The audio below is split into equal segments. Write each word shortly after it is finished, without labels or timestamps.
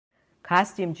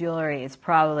Costume jewelry is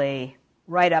probably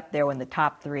right up there in the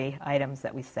top 3 items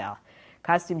that we sell.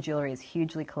 Costume jewelry is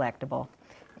hugely collectible.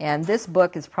 And this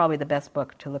book is probably the best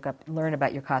book to look up, learn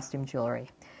about your costume jewelry.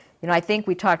 You know, I think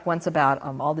we talked once about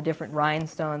all the different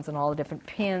rhinestones and all the different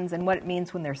pins and what it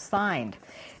means when they're signed.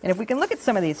 And if we can look at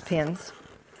some of these pins,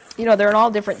 you know, they're in all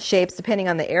different shapes depending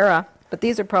on the era, but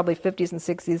these are probably 50s and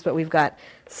 60s, but we've got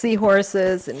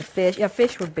seahorses and fish. Yeah,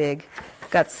 fish were big.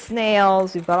 We've got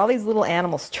snails. We've got all these little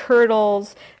animals,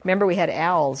 turtles. Remember, we had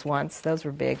owls once. Those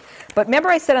were big. But remember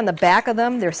I said on the back of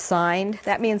them, they're signed.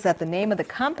 That means that the name of the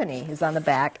company is on the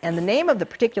back, and the name of the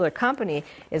particular company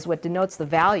is what denotes the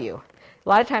value. A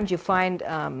lot of times you find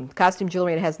costume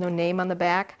jewelry that has no name on the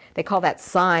back. They call that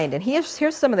signed. And here's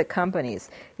some of the companies.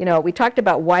 You know, we talked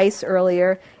about Weiss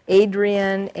earlier,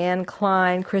 Adrian, Anne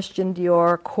Klein, Christian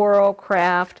Dior, Coral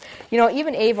Craft. You know,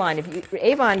 even Avon.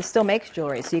 Avon still makes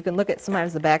jewelry, so you can look at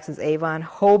sometimes the back says Avon,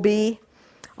 Hobie,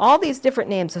 all these different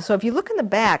names. So if you look in the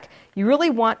back, you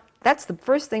really want, that's the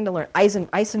first thing to learn.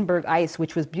 Eisenberg Ice,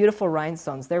 which was beautiful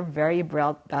rhinestones. They're very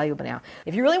valuable now.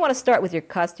 If you really want to start with your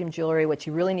costume jewelry, what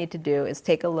you really need to do is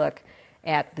take a look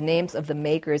at the names of the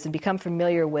makers and become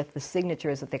familiar with the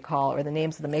signatures that they call, or the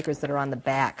names of the makers that are on the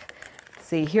back.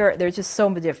 See, here, there's just so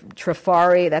many different.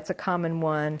 Trifari, that's a common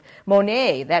one.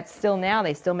 Monet, that's still now,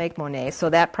 they still make Monet. So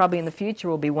that probably in the future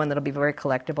will be one that'll be very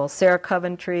collectible. Sarah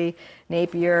Coventry,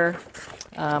 Napier,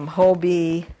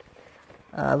 Hobie,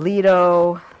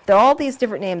 Lido. There are all these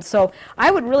different names. So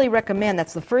I would really recommend,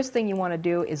 that's the first thing you want to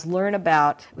do, is learn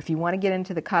about, if you want to get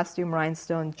into the costume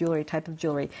rhinestone jewelry, type of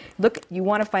jewelry, you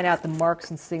want to find out the marks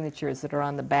and signatures that are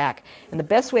on the back. And the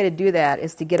best way to do that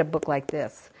is to get a book like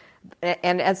this.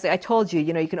 And as I told you,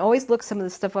 you know, you can always look some of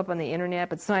this stuff up on the internet,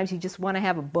 but sometimes you just want to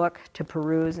have a book to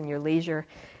peruse in your leisure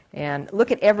and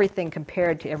look at everything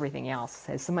compared to everything else,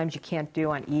 as sometimes you can't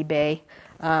do on eBay.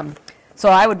 So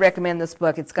I would recommend this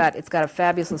book. It's got a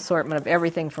fabulous assortment of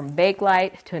everything from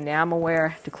bakelite to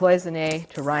enamelware to cloisonne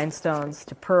to rhinestones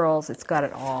to pearls. It's got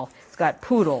it all. It's got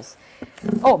poodles.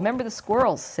 Oh, remember the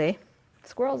squirrels, see?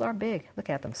 Squirrels are big.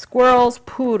 Look at them. Squirrels,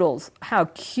 poodles. How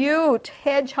cute.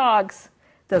 Hedgehogs.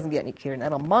 Doesn't get any cuter than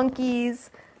that. Little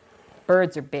monkeys.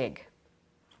 Birds are big.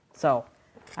 So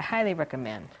I highly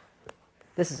recommend.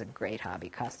 This is a great hobby,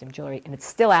 costume jewelry, and it's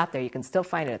still out there. You can still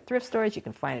find it at thrift stores. You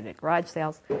can find it at garage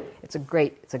sales. It's a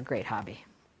great hobby.